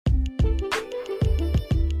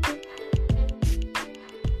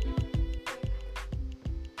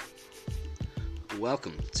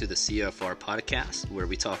Welcome to the CFR podcast, where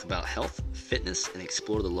we talk about health, fitness, and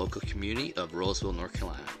explore the local community of Roseville, North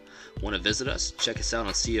Carolina. Want to visit us? Check us out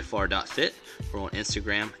on CFR.fit or on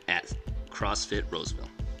Instagram at CrossFit Roseville.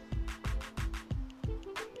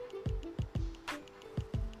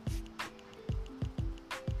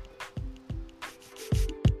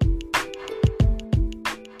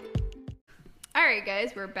 All right,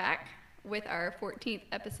 guys, we're back with our 14th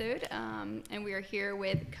episode, and we are here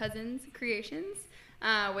with Cousins Creations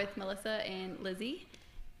with Melissa and Lizzie,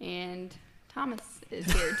 and Thomas is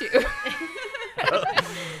here too.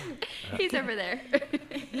 He's over there.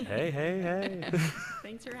 Hey.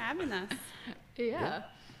 Thanks for having us. Yeah.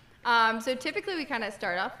 So typically we kind of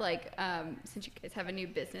start off like, since you guys have a new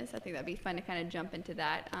business, I think that'd be fun to kind of jump into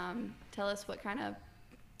that. Tell us what kind of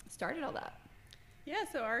started all that. Yeah,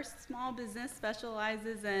 so our small business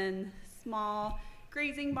specializes in small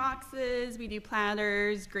grazing boxes. We do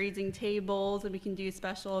platters, grazing tables, and we can do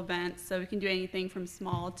special events. So we can do anything from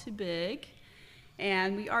small to big.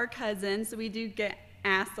 And we are cousins, so we do get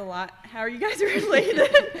asked a lot, how are you guys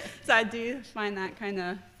related? So I do find that kind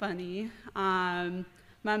of funny.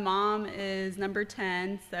 My mom is number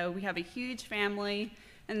 10, so we have a huge family.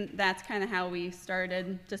 And that's kind of how we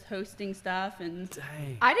started, just hosting stuff. And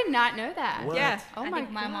Dang. I did not know that. What? yeah, Oh I my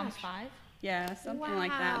think my gosh. mom's 5. yeah, something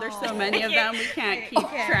like Wow. that. There's so many of them, we can't keep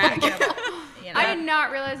track. You know? I did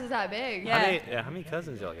not realize it was that big. Yeah. How many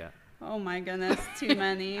cousins y'all got? Oh my goodness, too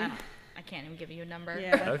many. I can't even give you a number.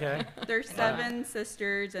 Yeah. Okay. There's 7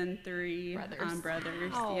 sisters and 3 Brothers.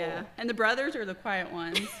 brothers. Wow. Yeah, and the brothers are the quiet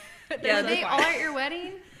ones. Were yeah, they all at your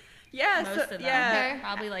wedding? yeah, Most so, of them. yeah, Okay.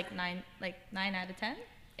 Probably like 9 out of 10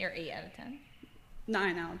 or 8 out of 10.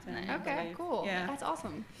 9 out of 10. I Okay, believe. cool. Yeah, That's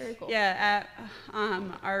awesome. Very cool. yeah. At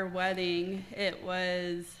our wedding, it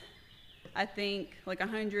was, I think, like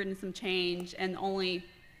 100 and some change, and only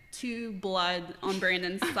 2 blood on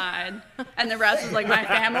Brandon's side, and the rest was like my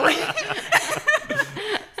family.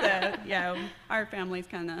 So yeah, our families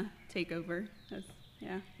kind of take over.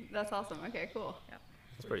 Yeah. That's awesome. Okay, cool.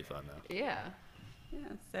 It's pretty fun though. Yeah. Yeah,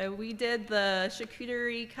 so we did the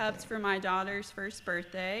charcuterie cups for my daughter's first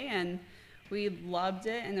birthday, and we loved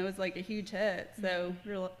it, and it was like a huge hit. So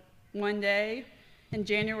one day in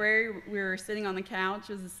January, we were sitting on the couch.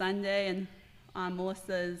 It was a Sunday, and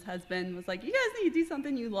Melissa's husband was like, "You guys need to do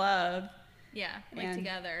something you love." Yeah, like And-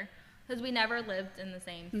 together. Because we never lived in the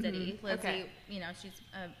same city. Lizzie, Okay. you know, she's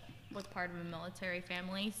was part of a military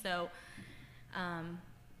family, so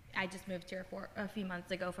I just moved here a few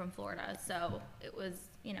months ago from Florida. So it was,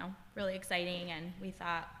 you know, really exciting, and we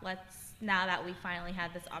thought, now that we finally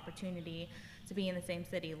had this opportunity to be in the same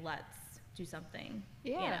city, let's do something.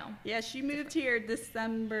 Yeah. You know. Yeah, she moved here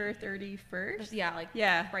December 31st. Yeah, like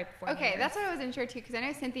Yeah. right before. Okay, New Year's. that's what I wasn't sure too, because I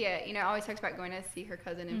know Cynthia, always talks about going to see her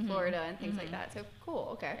cousin in Florida and things like that. So cool.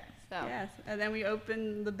 Okay. So. Yes, and then we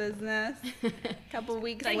opened the business a couple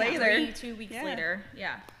weeks Like later. 2 weeks Yeah. later.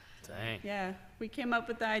 Yeah. Dang. Yeah, we came up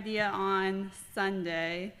with the idea on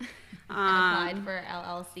Sunday. Applied for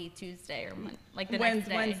LLC Tuesday or like the next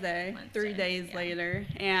day. Wednesday, 3 days yeah. later.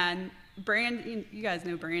 And Brandon, you guys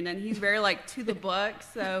know Brandon, he's very like to the book.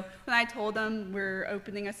 So when I told him we're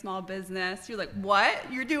opening a small business, he was like,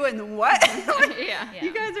 "What? You're doing what?" Yeah.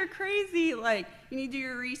 You guys are crazy. Like, you need to do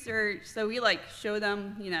your research. So we like show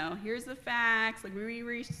them, here's the facts. Like, we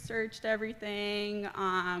researched everything.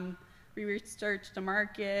 We researched the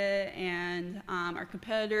market and our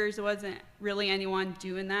competitors. There wasn't really anyone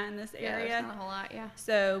doing that in this Yeah, area. there's not a whole lot. Yeah.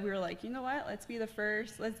 So we were like, you know what? Let's be the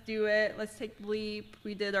first. Let's do it. Let's take the leap.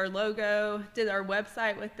 We did our logo, did our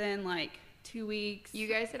website within like 2 weeks. You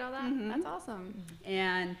guys did all that? That's awesome.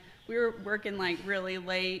 And we were working like really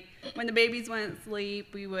late. When the babies went to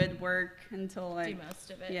sleep, we would work until like, Do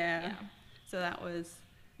most of it. yeah. So that was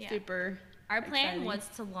Yeah. super Our plan exciting. was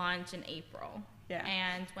to launch in April. Yeah.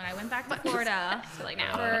 And when I went back to Florida, like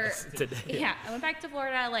now. Today. yeah, I went back to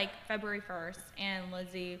Florida like February 1st, and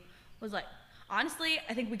Lizzie was like, honestly,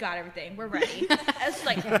 I think we got everything. We're ready. It's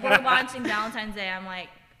like, we're launching Valentine's Day. I'm like,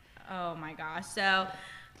 oh my gosh. So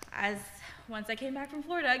once I came back from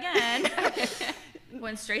Florida again,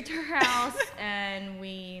 went straight to her house, and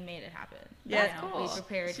we made it happen. Yeah, You know, cool. We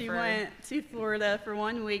prepared She for went to Florida for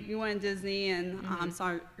 1 week. We went to Disney and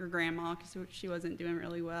saw your grandma because she wasn't doing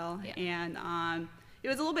really well. Yeah. And it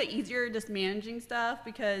was a little bit easier just managing stuff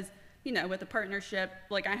because, with the partnership,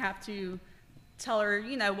 like I have to tell her,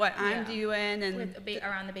 what I'm doing and with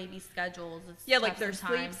around the baby's schedules. It's yeah, like tough their sleep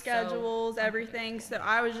sometimes, so- schedules, everything. So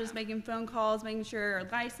I was just making phone calls, making sure our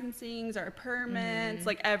licensings, our permits,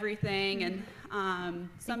 like everything. And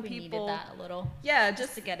some we people needed that a little. yeah,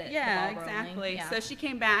 just to get it. Yeah, the ball rolling. exactly. Yeah. So she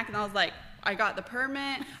came back and I was like, I got the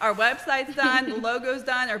permit, our website's done, the logo's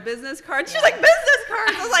done, our business cards. She's like, business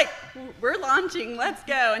cards. I was like, we're launching, let's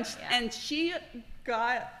go. And she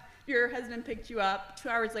got, your husband picked you up. 2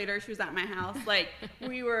 hours later, she was at my house. Like,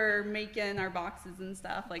 we were making our boxes and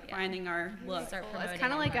stuff, like finding our look. Start Well, it's promoting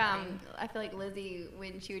kind of and like marketing. I feel like Lizzie,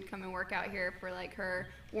 when she would come and work out here for like her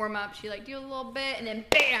warm up, she like do a little bit and then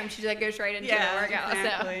bam, she like goes right into Yeah, the workout. So I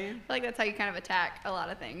exactly. feel like that's how you kind of attack a lot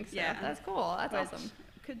of things. So Yeah. that's cool. That's Which awesome.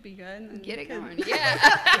 could be good. and Get it could- going. Yeah.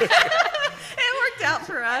 It worked out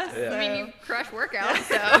for us. Yeah. I mean, you crush workouts,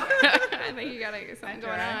 so I think you got something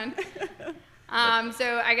going on.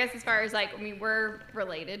 So I guess as far as like, I mean, we're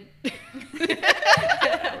related.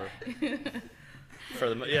 For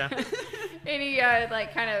the yeah. Any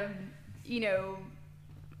like kind of,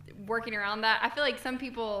 working around that. I feel like some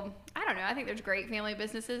people, I don't know, I think there's great family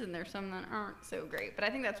businesses and there's some that aren't so great, but I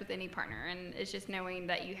think that's with any partner, and it's just knowing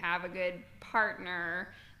that you have a good partner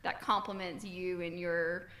that complements you and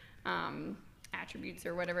your attributes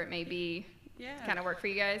or whatever it may be. Yeah. Kind of work for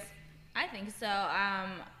you guys. I think so.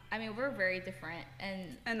 I mean, we're very different,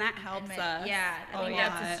 And that helps admit- us. Yeah, I a think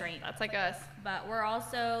that's a lot. strength. That's like us. But we're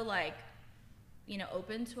also like,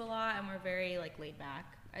 open to a lot, and we're very like laid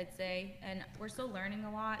back, I'd say, and we're still learning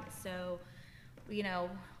a lot. So,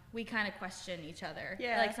 we kind of question each other.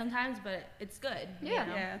 Yeah. Like sometimes, but it's good. Yeah.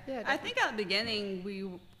 Yeah. Yeah, I think at the beginning we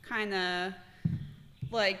kind of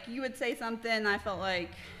like you would say something. I felt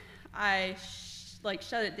like I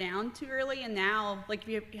shut it down too early, and now like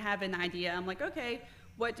if you have an idea, I'm like, okay,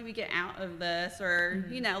 what do we get out of this, or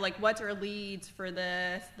like what's our leads for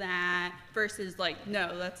this, that, versus like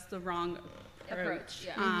no, that's the wrong approach.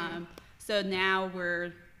 yeah. So now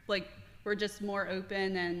we're just more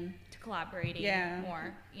open and Collaborating Yeah.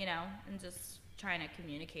 more, and just trying to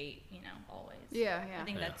communicate, always. Yeah, yeah. I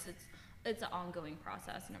think Yeah. it's an ongoing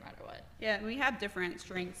process no matter what. yeah, we have different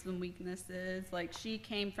strengths and weaknesses. Like she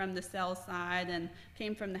came from the sales side and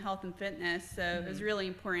came from the health and fitness, so it was really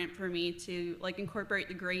important for me to like incorporate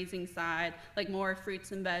the grazing side, like more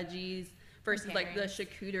fruits and veggies versus like the Pairings.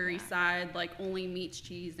 charcuterie side, like only meats,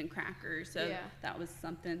 cheese, and crackers. So Yeah. that was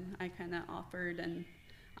something I kind of offered, and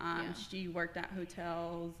Yeah. she worked at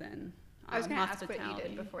hotels and I was going to ask what you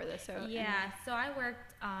hospitality. did before this. So Yeah, so I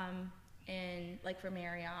worked in like for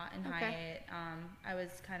Marriott and Okay. Hyatt. I was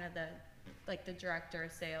kind of the director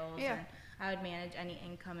of sales, Yeah. and I would manage any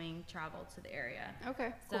incoming travel to the area.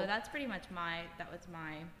 Okay. So Cool. that's pretty much my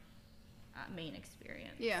main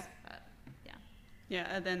experience. Yeah. But, yeah.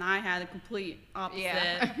 Yeah, and then I had a complete opposite.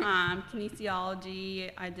 Yeah.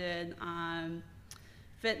 Kinesiology. I did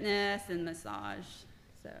fitness and massage.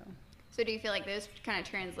 So do you feel like those kind of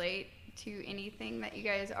translate to anything that you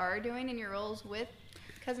guys are doing in your roles with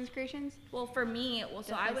Cousins Creations? Well, for me,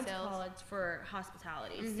 so I Definitely went sales. to college for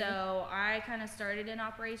hospitality. Mhm. So I kind of started in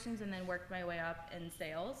operations and then worked my way up in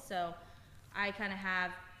sales. So I kind of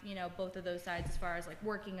have, both of those sides as far as like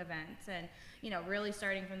working events and, really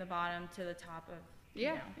starting from the bottom to the top of,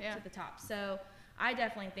 Yeah, yeah. to the top. So I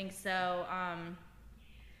definitely think so.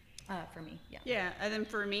 For me, yeah. Yeah, and then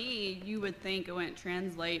for me, you would think it wouldn't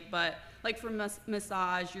translate, but like for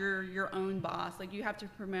massage, you're your own boss. Like you have to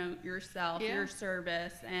promote yourself, Yeah. your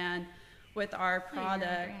service, and with our Yeah, your own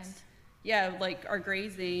product, brand. yeah, like our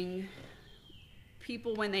grazing,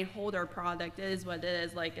 people when they hold our product, it is what it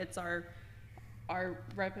is. Like it's our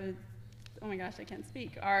oh my gosh, I can't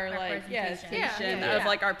speak. Our like Representation. Yeah, of yeah.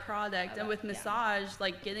 like our product, and with Yeah. massage,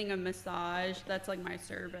 like getting a massage, that's like my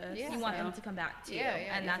service. Yeah. You want so. them to come back to Yeah, you.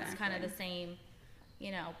 yeah, And that's kind of exactly. the same,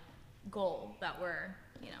 goal that we're,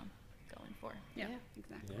 going for. Yeah, Yeah.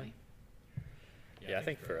 exactly. Yeah, I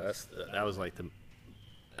think for us, that was like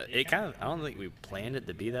it kind of, I don't think we planned it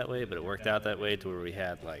to be that way, but it worked out that way to where we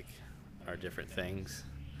had like our different things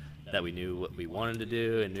that we knew what we wanted to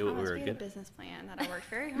do and knew what we were a good. business plan that I worked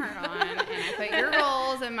very hard on, and I put your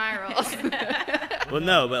goals and my roles. Well,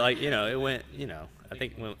 no, but like, it went, I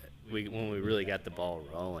think when we really got the ball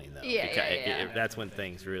rolling though, Yeah, because yeah. that's when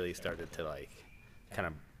things really started to like kind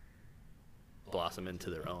of blossom into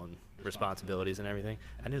their own responsibilities and everything.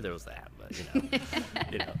 I knew there was that,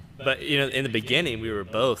 but but in the beginning we were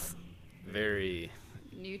both very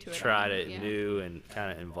New to it. tried all, it, yeah. new, and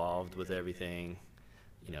kind of involved with everything.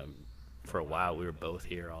 For a while we were both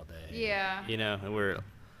here all day. Yeah. And we're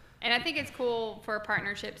And I think it's cool for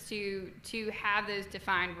partnerships to have those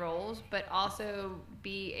defined roles, but also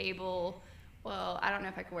be able. Well, I don't know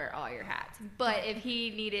if I could wear all your hats, but if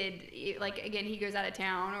he needed, like again, he goes out of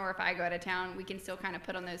town, or if I go out of town, we can still kind of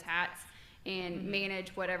put on those hats and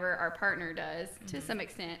manage whatever our partner does to some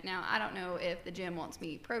extent. Now, I don't know if the gym wants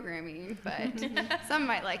me programming, but some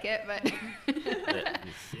might like it. But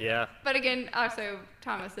Yeah. But again, also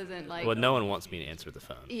Thomas isn't like. Well, no one wants me to answer the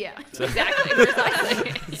phone. Yeah, exactly.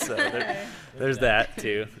 Precisely. So there's that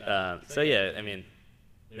too. So yeah, I mean,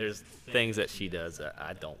 there's things that she does that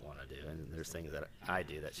I don't want to do, and there's things that I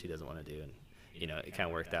do that she doesn't want to do, and it kind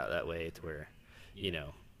of worked out that way to where,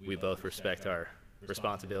 we both respect our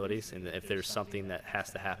responsibilities, and if there's something that has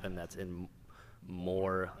to happen that's in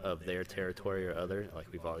more of their territory or other, like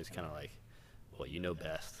we've always kind of like, well,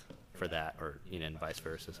 best for that, or and vice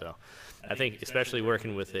versa. So I think especially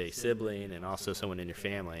working with a sibling and also someone in your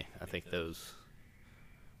family, I think those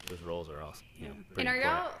roles are also pretty And are important.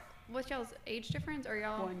 y'all? What's y'all's age difference? Are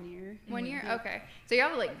y'all 1 year. 1 year? Okay, so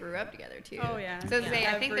y'all like grew up together too. Oh, yeah. So I was gonna say,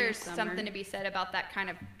 I think Every there's summer. something to be said about that kind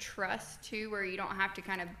of trust too, where you don't have to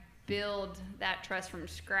kind of build that trust from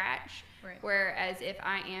scratch. Right. Whereas if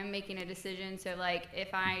I am making a decision, so like if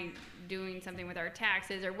I doing something with our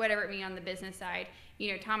taxes or whatever it means on the business side,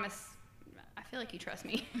 Thomas, I feel like you trust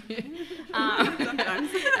me Sometimes.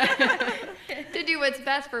 to do what's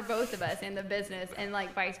best for both of us in the business, and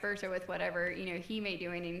like vice versa with whatever he may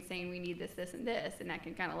do and saying we need this and this, and I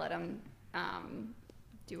can kind of let him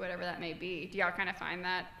do whatever that may be. Do y'all kind of find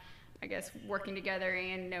that, I guess, working together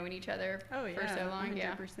and knowing each other Oh yeah, for so long? 100%.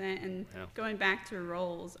 Yeah. And Yeah. going back to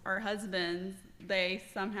roles, our husbands, they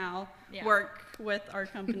somehow Yeah. work with our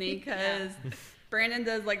company because Brandon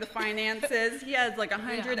does like the finances. He has like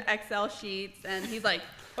 100 Excel sheets, and he's like,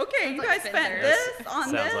 "Okay, you like guys spent Spencer. this on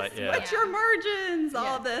Sounds this. like- yeah. What's your margins?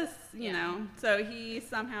 All Yeah. this, you know." So he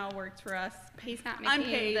somehow works for us. He's not making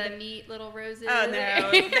Unpaid. the neat little roses. Oh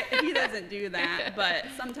no, he doesn't do that. But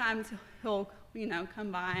sometimes he'll,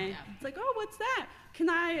 come by. Yeah. It's like, "Oh, what's that? Can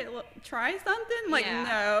I try something?" I'm like, Yeah.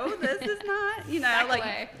 "No, this is not." Back like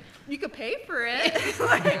away. you could pay for it.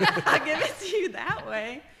 Like, I'll give it to you that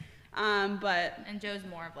way. But And Joe's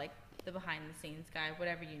more of like the behind the scenes guy.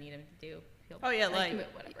 Whatever you need him to do, he'll oh yeah, do like it,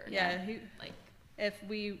 whatever. yeah, Like if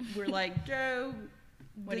we were like, "Joe,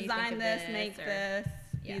 What do you think design of this, this?" make or- this,"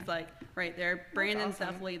 Yeah. he's like right there. Brandon's awesome.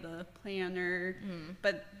 definitely the planner, Mm-hmm.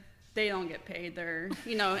 but they don't get paid. They're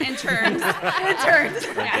interns. interns.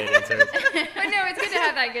 Unpaid interns. But no, it's good to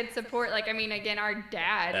have that good support. Like, I mean, again, our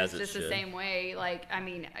dad As is it just the should. same way. Like, I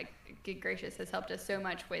mean, good gracious, has helped us so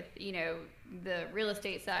much with, the real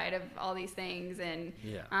estate side of all these things, and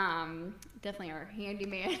Yeah. definitely our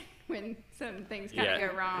handyman when some things kind of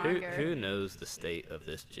go wrong. Who knows the state of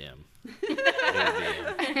this gym?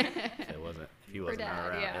 It would be in. If he for wasn't dad,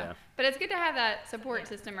 around, yeah. But it's good to have that support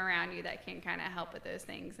system around you that can kind of help with those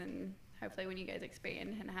things, and hopefully when you guys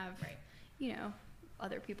expand and have,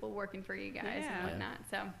 other people working for you guys Yeah. and whatnot.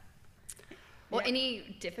 So, well, Yeah.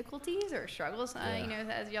 any difficulties or struggles, Yeah.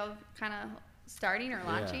 as y'all kind of starting or Yeah.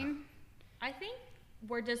 launching? I think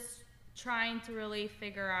we're just trying to really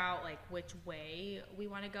figure out like which way we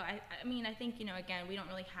want to go. I mean, I think again, we don't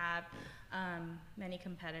really have many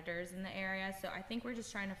competitors in the area, so I think we're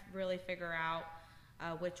just trying to really figure out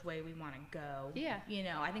which way we want to go. Yeah.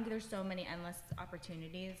 I think there's so many endless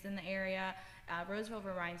opportunities in the area. Roseville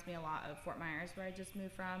reminds me a lot of Fort Myers, where I just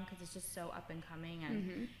moved from, because it's just so up and coming,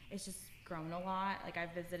 and it's just grown a lot. Like,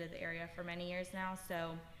 I've visited the area for many years now,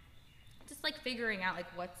 so just like figuring out like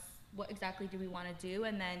what exactly do we want to do,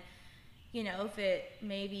 and then if it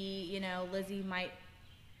maybe Lizzie might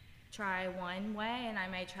try one way and I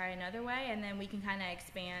might try another way, and then we can kind of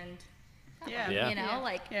expand. Yeah. Yeah.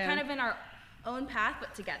 Yeah. Kind of in our own path,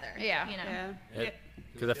 but together. Yeah. Yeah.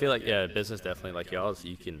 Because I feel like business definitely like y'all's,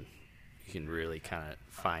 you can really kind of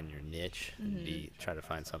find your niche and try to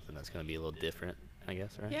find something that's going to be a little different, I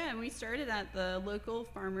guess, right? Yeah, and we started at the local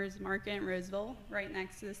farmers market in Roseville, right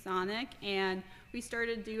next to the Sonic, and we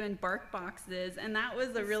started doing bark boxes, and that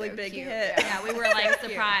was a really So big cute, hit. Yeah, we were like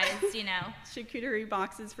surprised, Charcuterie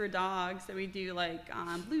boxes for dogs. So we do like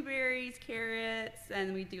blueberries, carrots,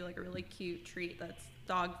 and we do like a really cute treat that's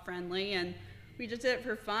dog friendly. And we just did it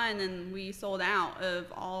for fun, and we sold out of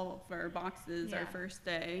all of our boxes our Yeah. first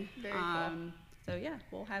day. Very cool. So yeah,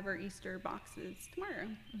 we'll have our Easter boxes tomorrow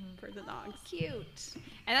for the dogs. Cute.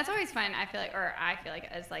 And that's always fun, I feel like,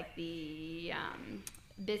 as like the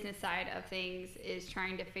business side of things, is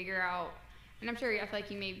trying to figure out, and I feel like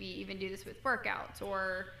you maybe even do this with workouts,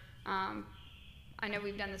 or I know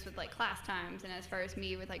we've done this with like class times, and as far as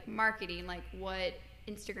me with like marketing, like what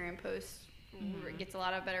Instagram posts gets a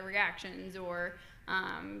lot of better reactions, or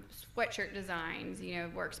sweatshirt designs,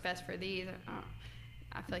 works best for these.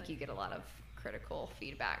 I feel like you get a lot of critical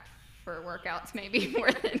feedback for workouts, maybe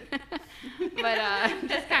more than, but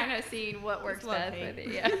just kind of seeing what works love best hate. with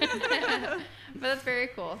it. Yeah. But that's very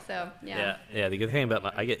cool. So yeah. Yeah. The good thing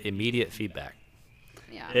about I get immediate feedback.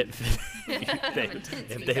 Yeah. If Some intense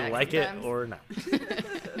they feedback like sometimes. it or not.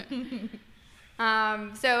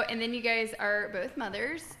 So, and then you guys are both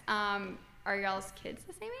mothers. Are y'all's kids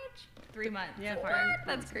the same age? 3 months. Yeah, apart. What?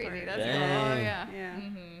 That's crazy. That's cool. Dang. Oh, yeah. Yeah.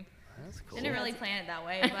 That's cool. Didn't really plan it that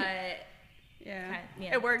way, but Yeah.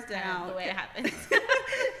 it worked kind of out. the way it happens.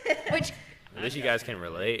 Which, At least you guys can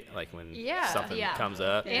relate, like when Yeah. something Yeah. comes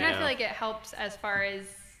up. and you I know? feel like it helps as far as,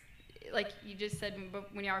 like you just said,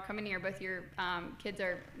 when y'all were coming here, both your kids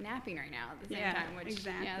are napping right now at the same time, which,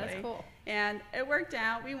 exactly. yeah, that's cool. And it worked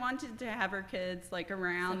out. We wanted to have our kids like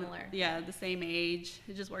around, Similar. the same age.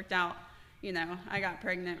 It just worked out. You know, I got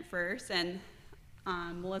pregnant first, and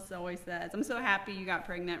Melissa always says, "I'm so happy you got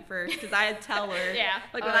pregnant first," because I had tell her, Yeah.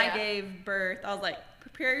 like Oh, when I yeah. gave birth, I was like,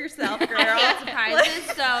 "Prepare yourself, girl." I hate surprises,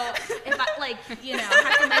 so if I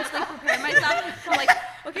have to mentally prepare myself, I'm like,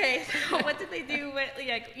 okay, so what did they do? What,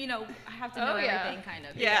 I have to know Oh, yeah. everything, kind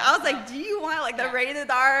of. Yeah, I was like, "Do you want like the rated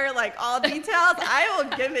R, like all details? I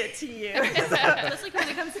will give it to you." Especially when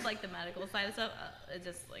it comes to like the medical side of stuff, it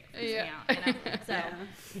just like freaks Yeah. me out, you know.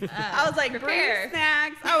 So I was like, Prepare. "Bring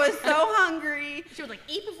snacks." I was so hungry. she was like,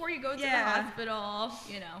 eat before you go to the Yeah. hospital,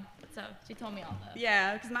 you know. So she told me all that.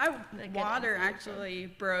 Yeah, because my good water information. actually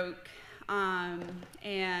broke,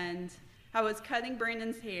 and I was cutting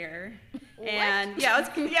Brandon's hair, and I was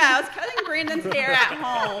cutting Brandon's hair at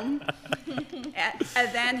home,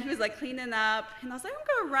 and then he was like cleaning up, and I was like,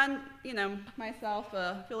 I'm gonna run, myself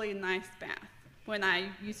a really nice bath. When I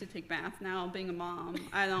used to take baths, now being a mom,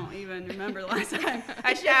 I don't even remember the last time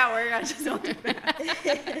I showered. I just don't take baths.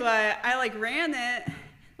 But I like ran it.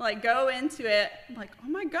 Like go into it, I'm like, oh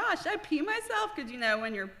my gosh, did I pee myself? Because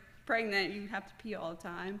when you're pregnant, you have to pee all the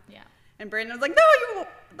time. Yeah. And Brandon was like, no,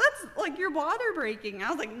 that's like your water breaking. I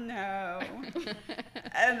was like, no.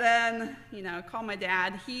 And then, call my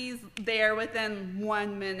dad. He's there within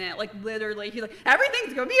 1 minute, like literally. He's like,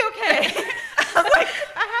 everything's gonna be okay. I was like,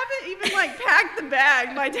 I haven't even like packed the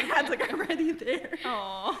bag. My dad's like already there.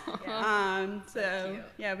 Oh. So cute.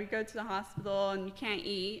 yeah, we go to the hospital and you can't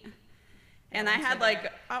eat. And I had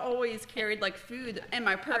I always carried like food in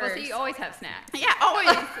my purse. So you always have snacks. Yeah, always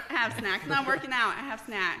have snacks. When I'm working out, I have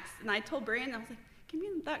snacks. And I told Brandon, I was like, give me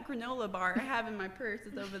that granola bar I have in my purse.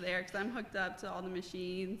 It's over there because I'm hooked up to all the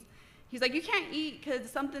machines. He's like, you can't eat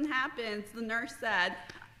because something happens, the nurse said.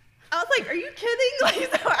 I was like, are you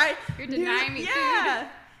kidding? You're denying me Yeah.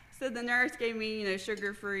 So the nurse gave me,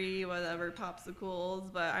 sugar-free, whatever,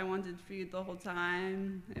 popsicles, but I wanted food the whole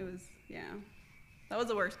time. It was, that was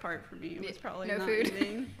the worst part for me. It was probably No not food.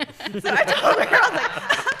 eating. So I told her,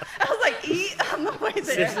 I was like, eat on the way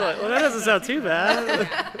She's there. like, well, that doesn't sound too bad.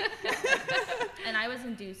 And I was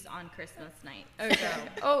induced on Christmas night. Okay.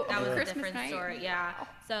 So that was Christmas a different night? story. Yeah.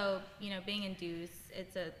 So, being induced,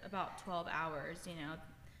 it's about 12 hours,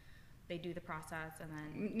 They do the process and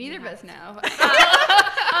then Neither you of have us know.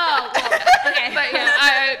 Oh, well, okay. But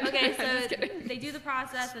yeah, Okay, just so kidding. they do the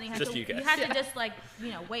process, and you have Just to you guys. have to just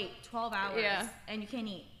wait 12 hours, Yeah. and you can't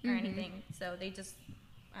eat or anything. So they just,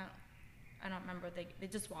 I don't remember. They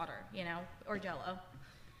just water, or Jello.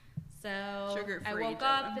 So Sugar-free I woke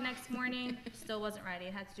Jell-O. up the next morning, still wasn't ready.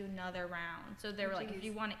 I had to do another round. So they were like, if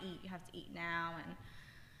you want to eat, you have to eat now. And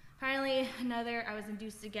finally, I was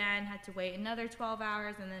induced again, had to wait another 12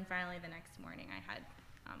 hours, and then finally the next morning I had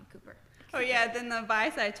Cooper. Oh yeah, then the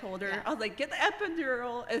advice I told her, Yeah. I was like, get the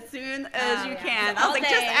epidural as soon as you yeah. can. So I was like,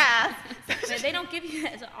 just all day- ask. But they don't give you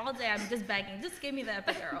that. So all day I'm just begging, just give me the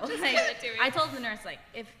epidural. Just Like, give it to me. I told the nurse,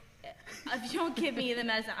 if you don't give me the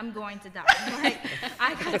medicine, I'm going to die. Like,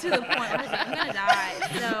 I got to the point where I was like, I'm gonna die.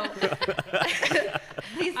 So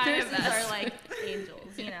these I am nurses that. are like angels,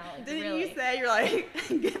 like, Didn't really. you say you're like,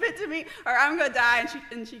 give it to me, or I'm gonna die?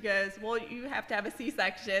 And she goes, well, you have to have a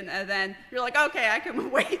C-section, and then you're like, okay, I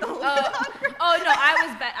can wait a little bit longer. Oh no, I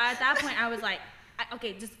was at that point I was like,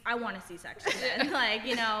 okay, I want a C-section then.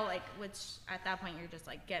 Which at that point you're just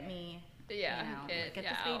like, get me. Yeah, Get get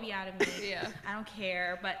this out. baby out of me. Yeah. I don't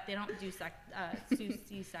care, but they don't do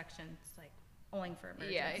C-sections like only for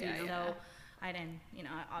emergency. Yeah. So I didn't,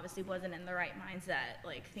 I obviously wasn't in the right mindset,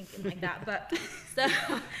 like thinking like that. But so,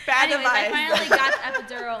 Bad anyways, I advice. finally got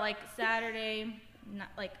the epidural like Saturday,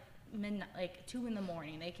 midnight, like 2 a.m.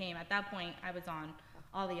 They came. At that point, I was on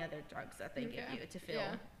all the other drugs that they give Okay. you to fill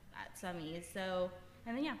Yeah. at Summies. So,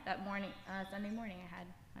 and then that morning, Sunday morning, I had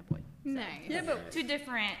my boy. So, Nice. Yeah, but 2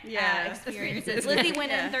 different Yeah. experiences. Lizzie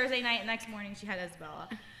went Yeah. in Thursday night, and next morning she had Isabella.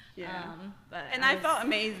 Yeah. But And I felt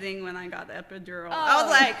amazing when I got the epidural. Oh, I was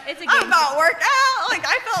like, it's a I'm game about to work out. Like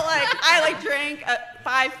I felt like I drank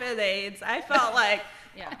 5 Fit-Aids. I felt like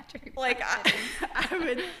yeah. I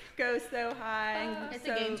would go so high. And It's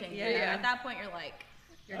so, a game changer. Yeah. At that point, you're like,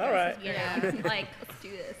 All right. like, Let's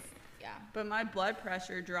do this. yeah. But my blood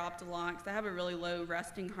pressure dropped a lot because I have a really low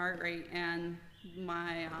resting heart rate, and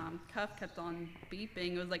my cuff kept on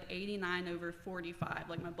beeping. It was like 89/45,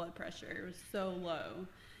 like my blood pressure. It was so low.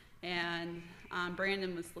 And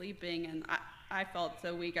Brandon was sleeping, and I felt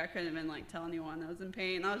so weak. I couldn't even like tell anyone I was in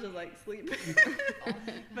pain. I was just like sleeping.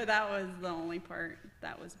 But that was the only part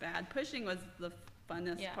that was bad. Pushing was the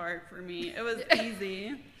funnest part for me. It was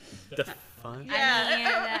easy. The fun? Yeah. I mean,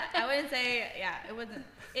 I wouldn't say,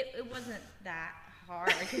 it wasn't that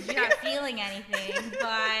hard because you're not feeling anything,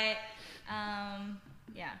 but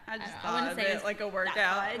yeah. I just don't know. thought I wouldn't of say it it's like a that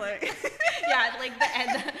workout. fun. Like Yeah, like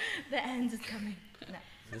the end is coming. No.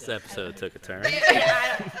 This episode took a turn.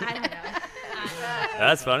 Yeah, I don't know.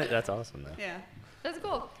 That's funny. That's awesome, though. yeah. That's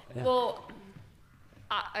cool. Yeah. Well,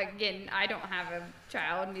 again, I don't have a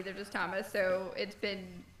child, neither does Thomas, so it's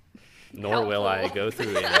been Nor will I helpful. go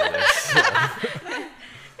through any of this.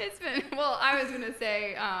 It's been, well, I was going to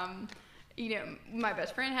say, my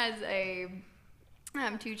best friend has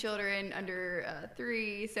two children under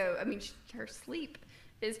 3, so, I mean, her sleep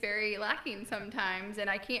is very lacking sometimes, and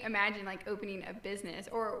I can't imagine, like, opening a business,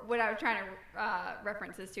 or what I was trying to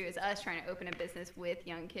reference this to is us trying to open a business with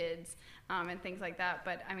young kids and things like that,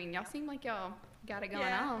 but, I mean, y'all seem like y'all got it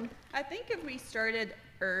going on. I think if we started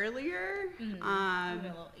earlier, It would be a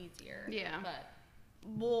little easier. Yeah. But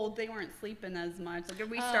well, they weren't sleeping as much. Like if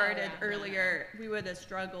we Oh, started yeah. earlier, we would have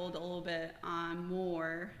struggled a little bit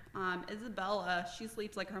more. Isabella, she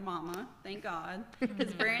sleeps like her mama, thank God.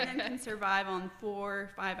 Because Brandon can survive on 4 or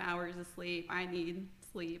 5 hours of sleep. I need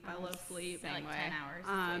sleep. I love sleep. like 10 hours.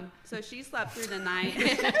 of sleep. So she slept through the night.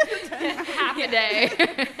 Half a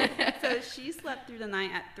day. So she slept through the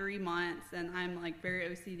night at 3 months, and I'm like very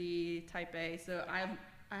OCD type A. So I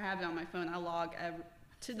have it on my phone. I log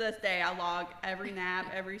to this day. I log every nap,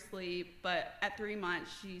 every sleep. But at 3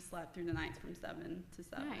 months, she slept through the nights from 7 to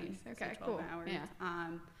 7. Nice. Okay, so 12 cool. hours. Yeah.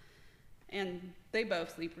 And they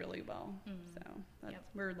both sleep really well. So Yep.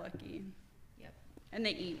 we're lucky. Yep. And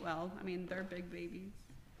they eat well. I mean, they're big babies.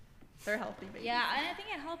 They're healthy babies. Yeah, and I think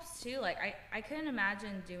it helps too. Like I couldn't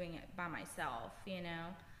imagine doing it by myself,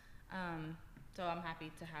 so I'm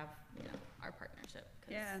happy to have, our partnership. 'Cause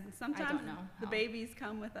Yeah, and I sometimes don't know the how. babies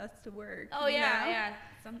come with us to work. Oh you yeah,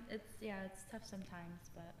 know? yeah. It's tough sometimes,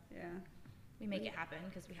 but Yeah. we make it happen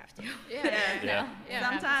because we have to. Yeah.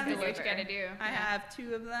 Sometimes do what you gotta do. I have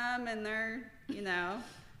 2 of them, and they're,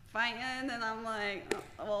 fighting, and I'm like,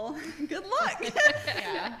 oh, well, good luck.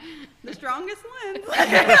 Yeah. The strongest wins.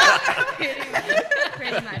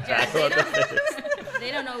 Pretty much. Yeah,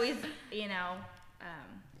 they don't always,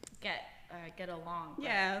 get along. but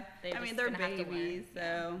Yeah, they're I mean, just they're gonna have to learn. babies,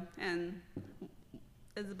 so, and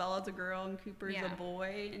Isabella's a girl, and Cooper's Yeah. a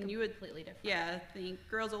boy, and you would, Completely different. yeah, think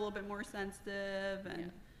girls are a little bit more sensitive,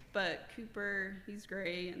 and but Cooper, he's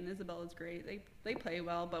great, and Isabella's great. They play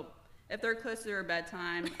well, but if they're close to their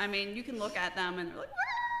bedtime, I mean, you can look at them and they're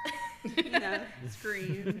like,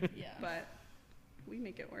 scream. Yeah. But we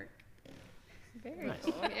make it work. Very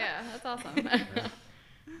cool. Yeah, that's awesome.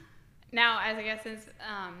 Now, as I guess since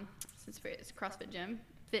it's CrossFit Gym,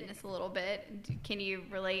 fitness a little bit, can you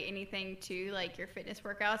relate anything to like your fitness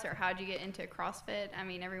workouts, or how'd you get into CrossFit? I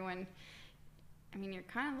mean, you're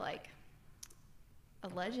kind of like a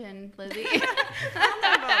legend, Lizzie. I don't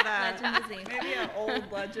know about that. Legend Lizzie. Maybe an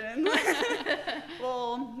old legend.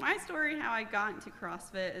 Well, my story how I got into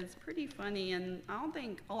CrossFit is pretty funny, and I don't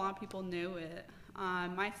think a lot of people know it.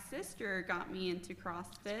 My sister got me into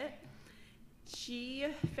CrossFit. She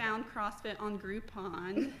found CrossFit on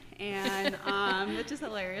Groupon, and which is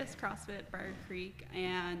hilarious, CrossFit Briar Creek,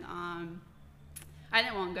 and I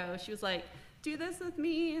didn't want to go. She was like, do this with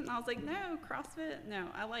me, and I was like, no, CrossFit, no,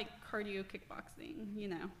 I like cardio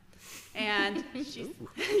kickboxing, and she's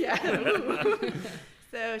ooh.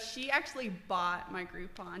 So she actually bought my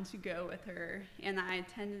Groupon to go with her, and I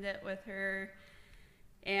attended it with her.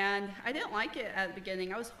 And I didn't like it at the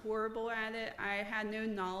beginning. I was horrible at it. I had no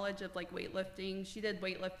knowledge of like weightlifting. She did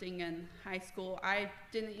weightlifting in high school. I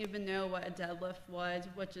didn't even know what a deadlift was,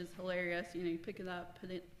 which is hilarious. You pick it up,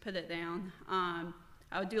 put it down.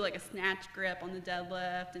 I would do like a snatch grip on the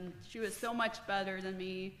deadlift, and she was so much better than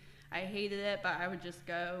me. I hated it, but I would just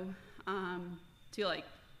go to like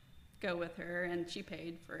go with her, and she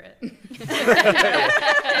paid for it.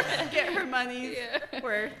 Get her money's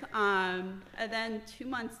worth. And then 2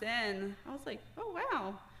 months in, I was like, oh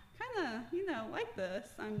wow, kind of, like this.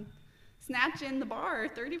 I'm snatching the bar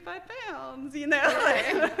 35 pounds,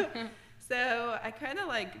 So I kind of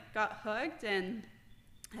like got hooked, and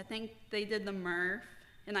I think they did the Murph,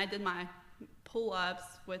 and I did my pull-ups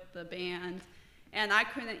with the band. And I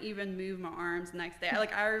couldn't even move my arms the next day.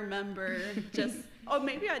 I remember just,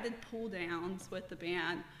 maybe I did pull downs with the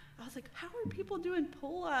band. I was like, how are people doing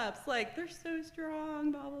pull-ups? Like, they're so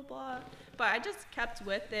strong, blah, blah, blah. But I just kept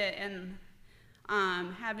with it, and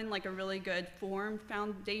having like a really good form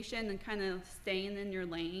foundation and kind of staying in your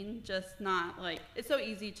lane, just not like, it's so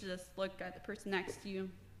easy to just look at the person next to you,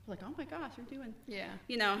 like, oh my gosh, you're doing,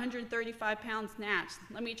 135 pound snatch.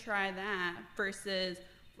 Let me try that versus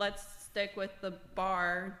let's stick with the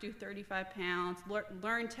bar, do 35 pounds,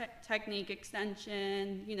 learn technique,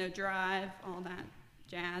 extension, drive, all that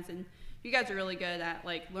jazz. And you guys are really good at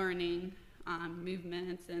like learning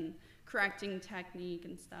movements and correcting technique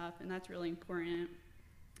and stuff, and that's really important.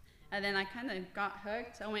 And then I kind of got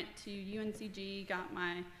hooked. I went to UNCG, got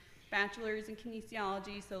my bachelor's in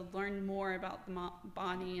kinesiology, so learned more about the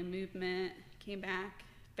body and movement. Came back,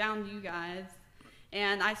 found you guys,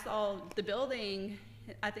 and I saw the building.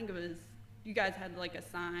 I think it was, you guys had like a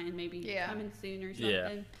sign, maybe coming soon or something. Yeah.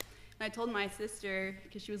 And I told my sister,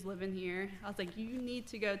 because she was living here, I was like, you need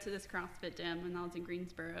to go to this CrossFit gym when I was in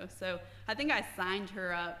Greensboro. So I think I signed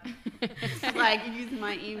her up, like using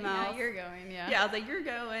my email. Yeah, you're going, yeah. Yeah, I was like, you're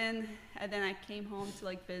going. And then I came home to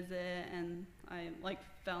like visit, and I like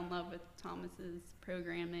fell in love with Thomas's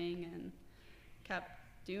programming and kept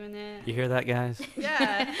doing it. You hear that, guys?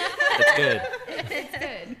 Yeah. That's good. It's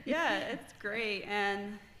good. Yeah, it's great.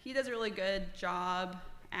 And he does a really good job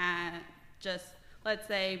at just, let's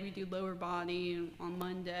say we do lower body on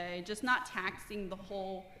Monday, just not taxing the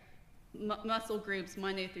whole muscle groups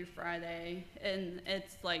Monday through Friday. And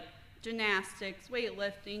it's like gymnastics,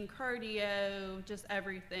 weightlifting, cardio, just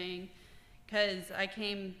everything. Because I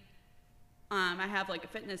have like a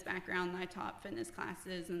fitness background, and I taught fitness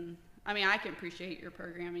classes. And I mean, I can appreciate your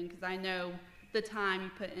programming because I know the time you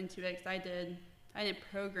put into it. Because I didn't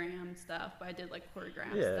program stuff, but I did like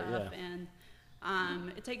choreograph stuff. Yeah.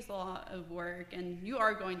 And it takes a lot of work, and you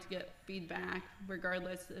are going to get feedback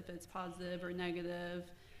regardless if it's positive or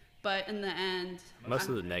negative. But in the end, Most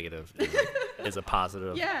of the negative is a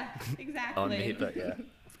positive. Yeah, exactly. On me, but yeah.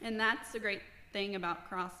 And that's the great thing about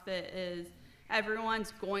CrossFit is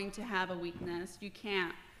everyone's going to have a weakness. You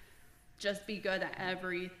can't just be good at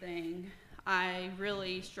everything. I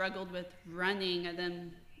really struggled with running, and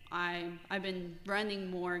then I've been running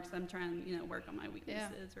more because I'm trying to work on my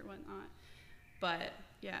weaknesses or whatnot. But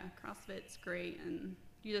yeah, CrossFit's great, and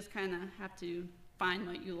you just kind of have to find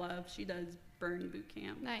what you love. She does burn boot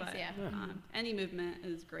camp. Nice, but, yeah. Any movement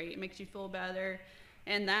is great. It makes you feel better,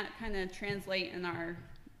 and that kind of translates in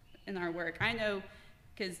our work. I know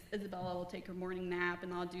because Isabella will take her morning nap,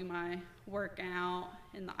 and I'll do my workout,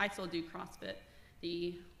 and I still do CrossFit,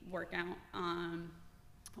 the workout,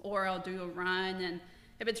 or I'll do a run, and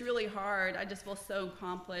if it's really hard, I just feel so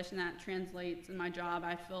accomplished, and that translates in my job.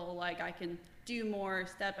 I feel like I can do more,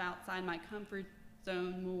 step outside my comfort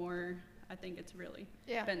zone more. I think it's really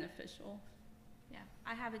beneficial. Yeah,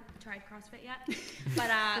 I haven't tried CrossFit yet,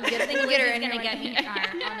 but I think get her Lizzie's in gonna here get one me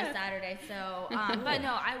day. on a Saturday. So, but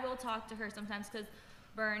no, I will talk to her sometimes because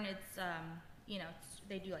Burn, it's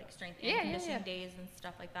they do like strength and conditioning days and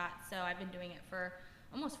stuff like that. So I've been doing it for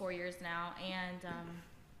almost 4 years now, and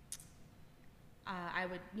I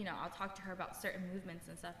would, I'll talk to her about certain movements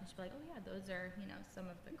and stuff, and she'll be like, oh yeah, those are, some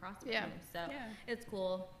of the CrossFit moves. So it's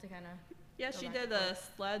cool to kind of. Yeah, she did a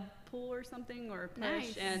sled pull or something, or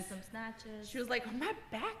push, and some snatches. she was like, oh, my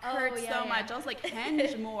back hurts so much. I was like,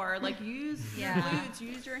 hinge more, like use your glutes,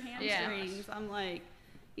 use your hamstrings. I'm like,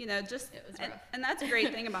 just, It was rough. and that's a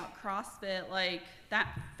great thing about CrossFit, like that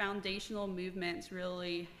foundational movements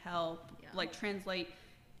really help, like translate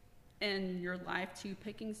in your life to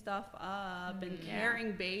picking stuff up and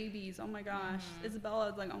carrying babies. Oh my gosh,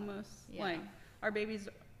 Isabella's like almost like our babies.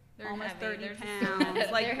 They're almost heavy. 30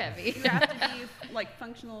 pounds. Like, They're heavy. You have to be like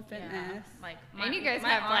functional fitness. Like And you guys my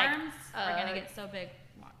have, like, arms are gonna get so big.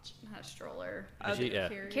 Watch. Not a stroller,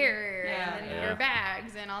 Carrier. and then your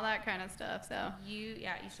bags and all that kind of stuff. So You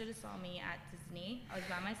should have saw me at Disney. I was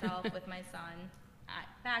by myself with my son at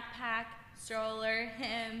backpack, stroller,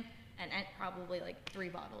 him, and probably like 3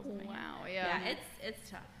 bottles. in my hand. wow, Yeah,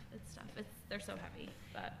 it's tough. It's tough. They're so heavy,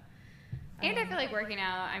 but. And I feel like working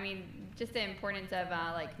out, I mean, just the importance of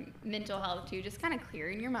like mental health too, just kind of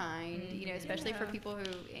clearing your mind, especially for people who,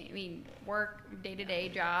 work day-to-day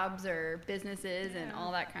jobs or businesses and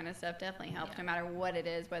all that kind of stuff definitely helps no matter what it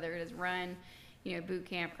is, whether it is run, boot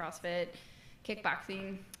camp, CrossFit,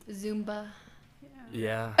 kickboxing, Zumba.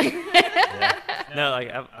 Yeah. No, like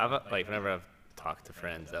I've like whenever I've talked to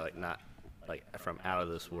friends that like not like from out of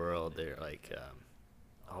this world, they're like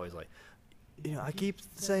always like, I keep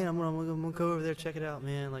saying I'm gonna go over there, check it out,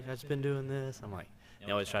 man. Like I've just been doing this. I'm like,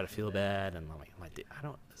 always try to feel bad, and I'm like, I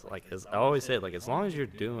don't. It's like I always say, like as long as you're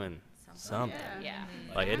doing something. Yeah.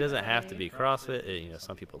 Like it doesn't have to be CrossFit.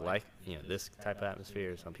 Some people like this type of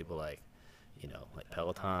atmosphere. Some people like like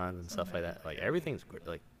Peloton and stuff like that. Like everything's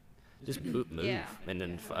like just move, Yeah. and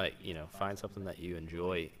then find something that you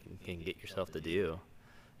enjoy and can get yourself to do.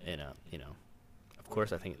 And of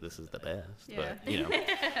course I think this is the best. Yeah.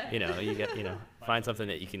 But you get find something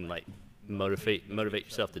that you can like motivate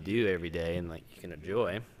yourself to do every day and like you can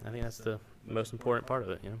enjoy. I think that's the most important part of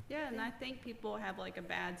it. Yeah, and I think people have like a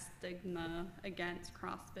bad stigma against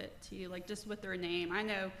CrossFit too, like just with their name. I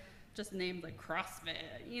know just names like CrossFit,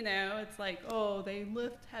 it's like, oh, they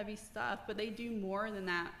lift heavy stuff, but they do more than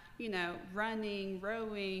that. Running,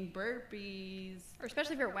 rowing, burpees. Or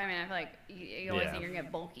especially for women, I feel like you always Yeah. think you're gonna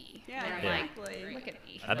get bulky. Yeah, And I'm exactly. like, look at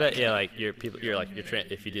me. I bet like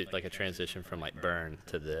if you did like a transition from like burn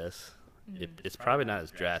to this, it's probably not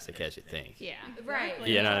as drastic as you think. Yeah. Right.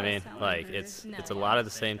 You know what I Yeah, mean? sound Like good. it's No, a yeah. lot of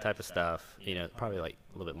the same type of stuff. Probably like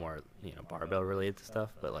a little bit more barbell related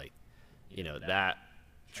stuff, but like that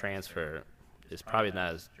transfer is probably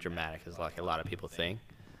not as dramatic as like a lot of people think.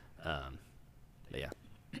 But yeah.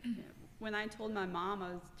 When I told my mom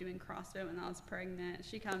I was doing CrossFit when I was pregnant,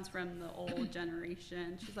 she comes from the old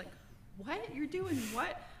generation. She's like, what? You're doing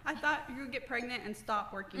what? I thought you would get pregnant and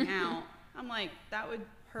stop working out. I'm like, that would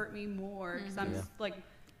hurt me more because I'm Yeah. just like,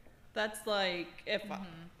 that's like if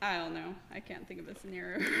I don't know. I can't think of a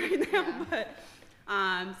scenario right now, but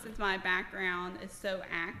since my background is so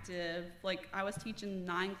active, like I was teaching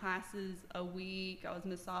 9 classes a week. I was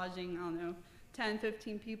massaging, I don't know, 10,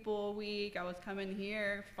 15 people a week. I was coming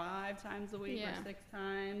here 5 times a week Yeah. or 6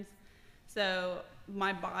 times. So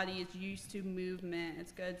my body is used to movement.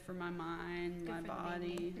 It's good for my mind, my for the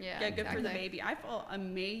body. baby. Yeah, good for the exactly. baby. I felt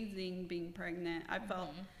amazing being pregnant. I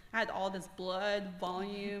felt I had all this blood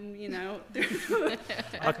volume, Cardio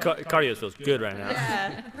feels good right now.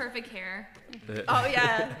 Yeah. Perfect hair. Oh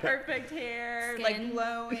yeah, perfect hair, like Skin.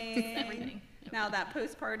 glowing. Everything. Now that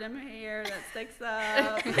postpartum hair that sticks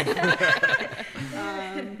up.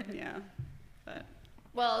 Yeah, but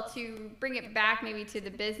Well, to bring it back maybe to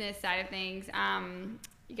the business side of things,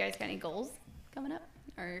 you guys got any goals coming up?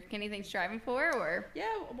 Or anything striving for? Or yeah,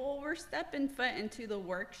 well, we're stepping foot into the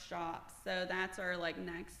workshops, so that's our like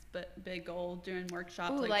next big goal, doing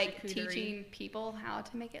workshops ooh, like charcuterie. teaching people how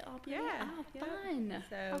to make it all pretty. Yeah, Oh, yeah. fun.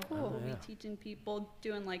 So Oh, cool. we'll yeah. be teaching people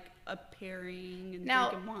doing like a pairing and Now-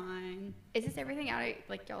 drinking wine. Is this everything out at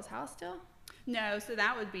like y'all's house still? No, so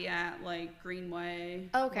that would be at like Greenway.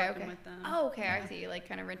 Oh, okay, working okay. With them. Oh, okay, Yeah, I see. Like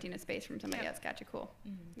kind of renting a space from somebody Yep. else. Gotcha, cool.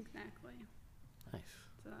 exactly. Nice.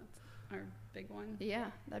 So that's our big one.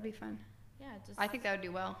 Yeah, that'd be fun. Yeah, just I think that would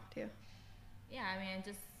do well too. yeah, I mean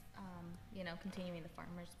just continuing the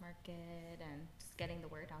farmers market and just getting the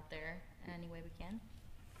word out there any way we can.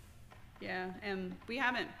 Yeah, and we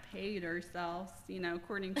haven't paid ourselves,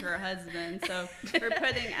 according to our husband. So we're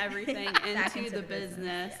putting everything Back into the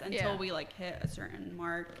business yeah. until Yeah. we like hit a certain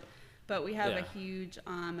mark. But we have Yeah. a huge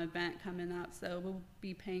event coming up, so we'll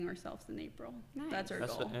be paying ourselves in April. That's our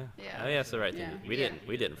That's goal. yeah. Yeah. I think that's the right thing. Yeah. We Yeah.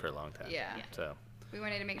 didn't for a long time. Yeah. So We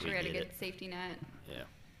wanted to make sure We we had a need good it. safety net yeah.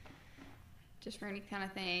 just for any kind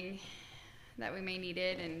of thing that we may need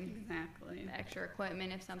it and Exactly. the extra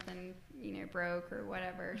equipment if something, broke or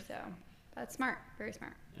whatever. So that's smart. Very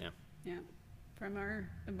smart. Yeah. Yeah. From our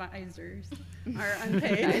advisors, our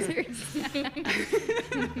unpaid. Advisors.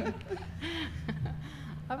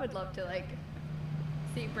 I would love to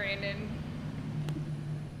see Brandon.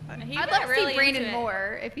 He I'd got love to really see Brandon into it.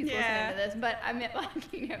 more if he's Yeah. listening to this, but I meant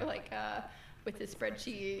with his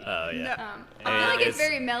spreadsheet. Oh yeah. I feel like it's It's-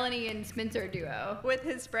 very Melanie and Spencer duo. With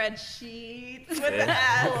his spreadsheets, with Yeah.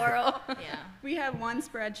 that. Plural. Yeah. We have one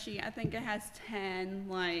spreadsheet. I think it has 10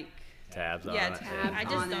 Tabs on Yeah, it. tabs. I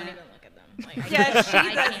just on don't it. even look at them. Like, I Yeah, just, she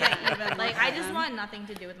I doesn't can't. even Like, look I at just them. want nothing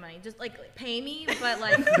to do with money. Just pay me, but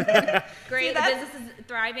great. The that's- business is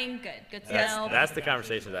thriving. Good to That's, know. that's the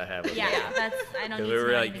conversations I have with yeah, them. that's I don't Because need we to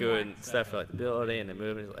were know like anything more. doing stuff for like the building and the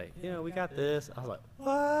movement. It's like, we got this. I was like,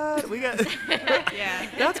 what? We got Yeah.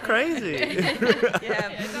 that's crazy.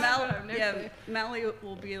 Melly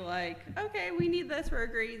will be like, okay, we need this for our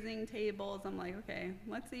grazing tables. I'm like, okay,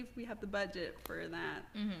 let's see if we have the budget for that.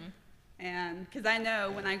 And because I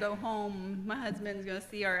know when I go home, my husband's going to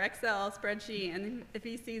see our Excel spreadsheet, and if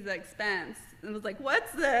he sees the expense, and was like,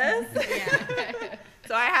 what's this? Yeah.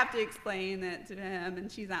 So I have to explain it to him,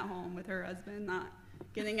 and she's at home with her husband, not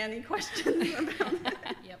getting any questions about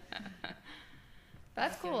it. Yep.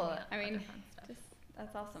 That's Doing cool. that I mean, other fun stuff.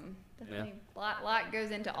 that's awesome. Definitely a lot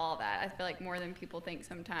goes into all that. I feel like more than people think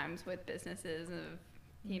sometimes with businesses of,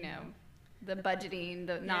 the budgeting,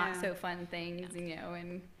 the not Yeah. so fun things, and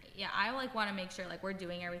yeah, I like want to make sure like we're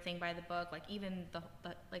doing everything by the book, like even the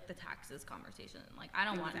like the taxes conversation. Like I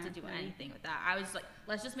don't want to do anything with that. I was like,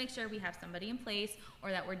 let's just make sure we have somebody in place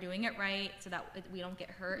or that we're doing it right so that we don't get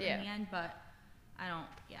hurt in the end. But I don't,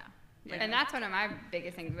 Like, and that's one of my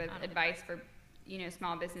biggest things with advice for, you know,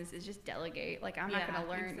 small business is just delegate. Like I'm not going to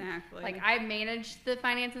learn. Exactly. Like I manage the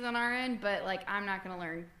finances on our end, but like I'm not going to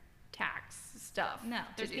learn tax stuff. No,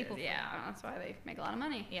 there's people. Yeah, that's why they make a lot of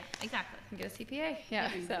money. Yeah, exactly. And get a CPA. Yeah,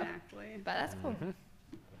 exactly. So, but that's cool.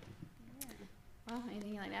 Well,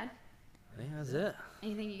 anything you'd like to add? I think that's it.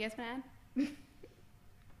 Anything you guys want to add?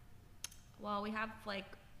 Well, we have like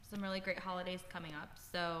some really great holidays coming up.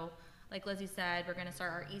 So, like Lizzie said, we're gonna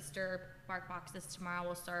start our Easter bark boxes tomorrow.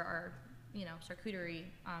 We'll start our, you know, charcuterie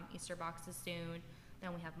Easter boxes soon.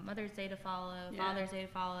 Then we have Mother's Day to follow, Father's Day to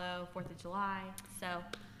follow, 4th of July. So,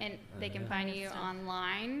 and they can find you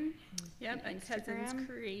online. Yep, on at Instagram.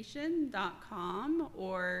 cousinscreation.com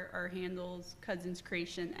or our handles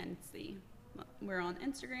cousinscreationNC. We're on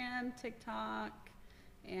Instagram, TikTok,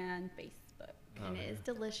 and Facebook. And it is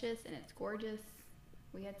delicious and it's gorgeous.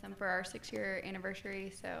 We had some for our 6-year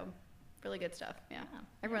anniversary, so really good stuff. Yeah,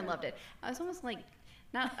 everyone loved it. I was almost like,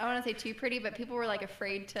 not I want to say too pretty, but people were like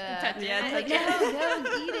afraid to touch it. Like, no,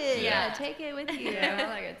 go eat it. Yeah, take it with you. All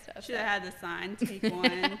that good stuff. Should have had the sign, take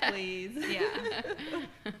one, please. yeah.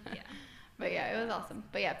 But yeah, it was awesome.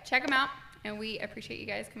 But yeah, check them out, and we appreciate you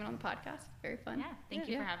guys coming on the podcast. Very fun. Yeah, thank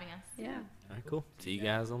you for having us. Yeah. All right, cool. See you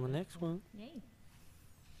guys on the next one. Yay.